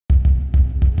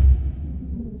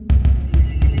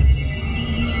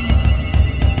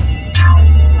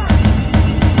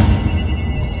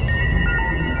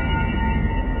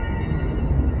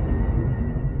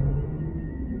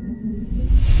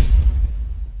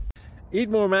Eat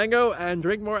more mango and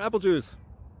drink more apple juice.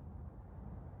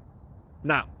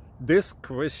 Now, this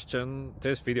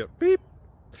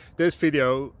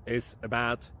video is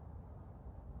about...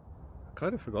 I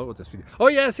kind of forgot what this video... Oh,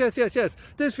 yes.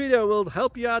 This video will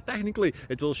help you out technically.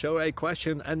 It will show a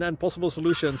question and then possible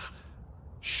solutions.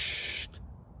 Shh.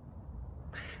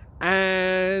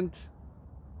 And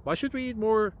why should we eat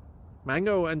more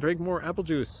mango and drink more apple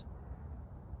juice?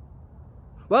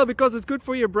 Well, because it's good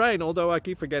for your brain, although I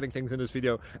keep forgetting things in this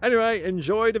video. Anyway,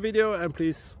 enjoy the video and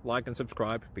please like and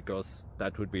subscribe, because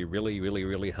that would be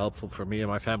really helpful for me and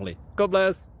my family. God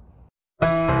bless!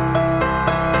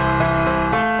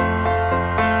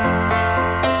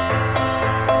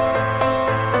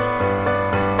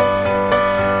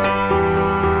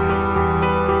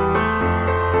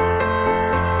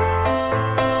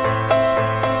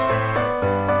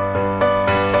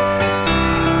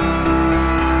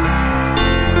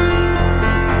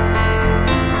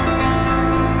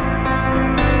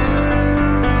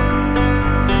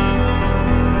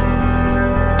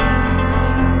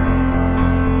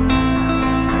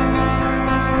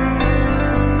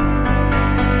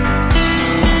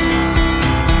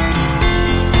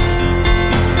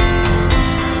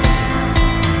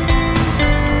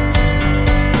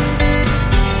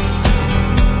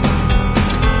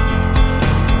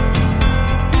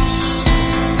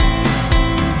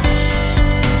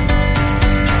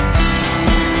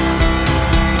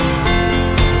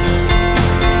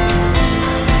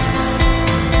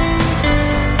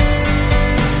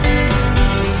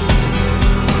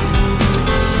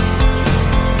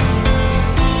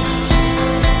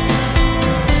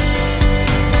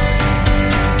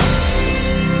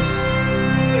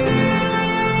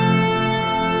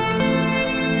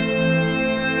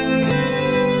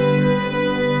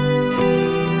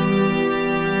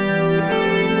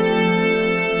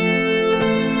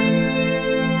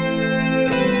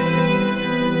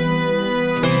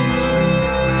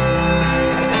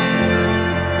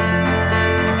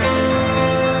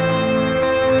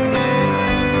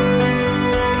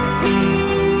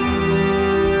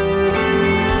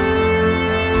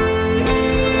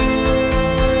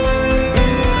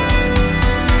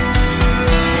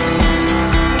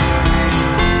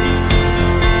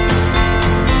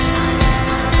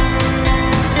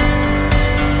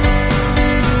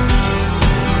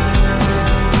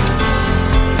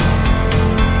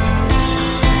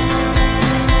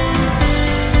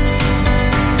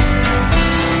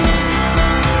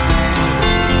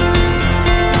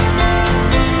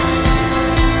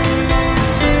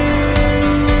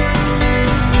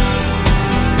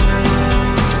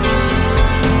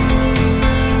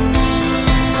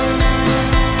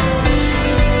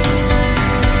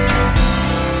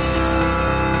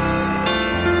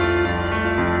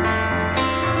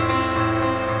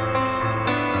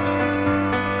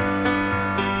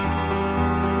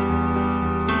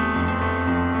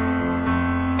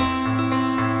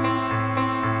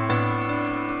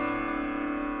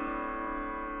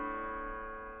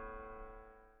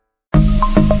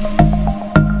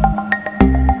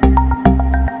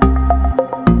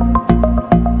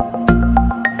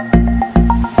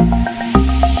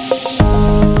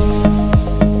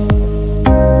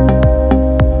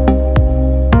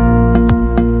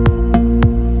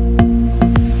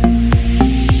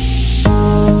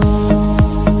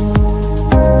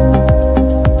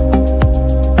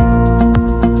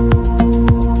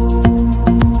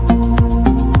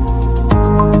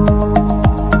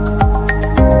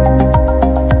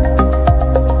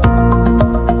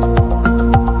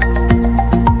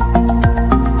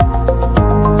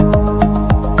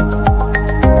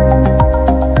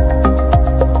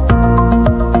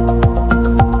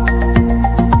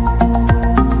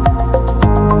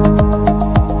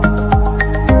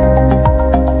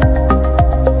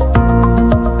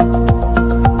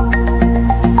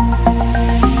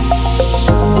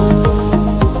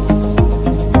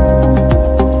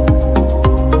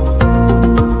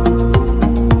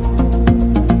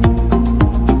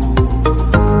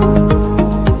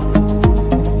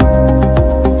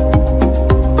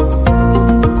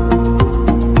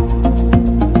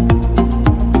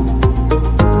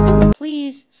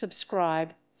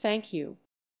 subscribe. Thank you.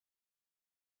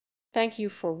 Thank you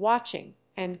for watching,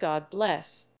 and God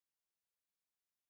bless.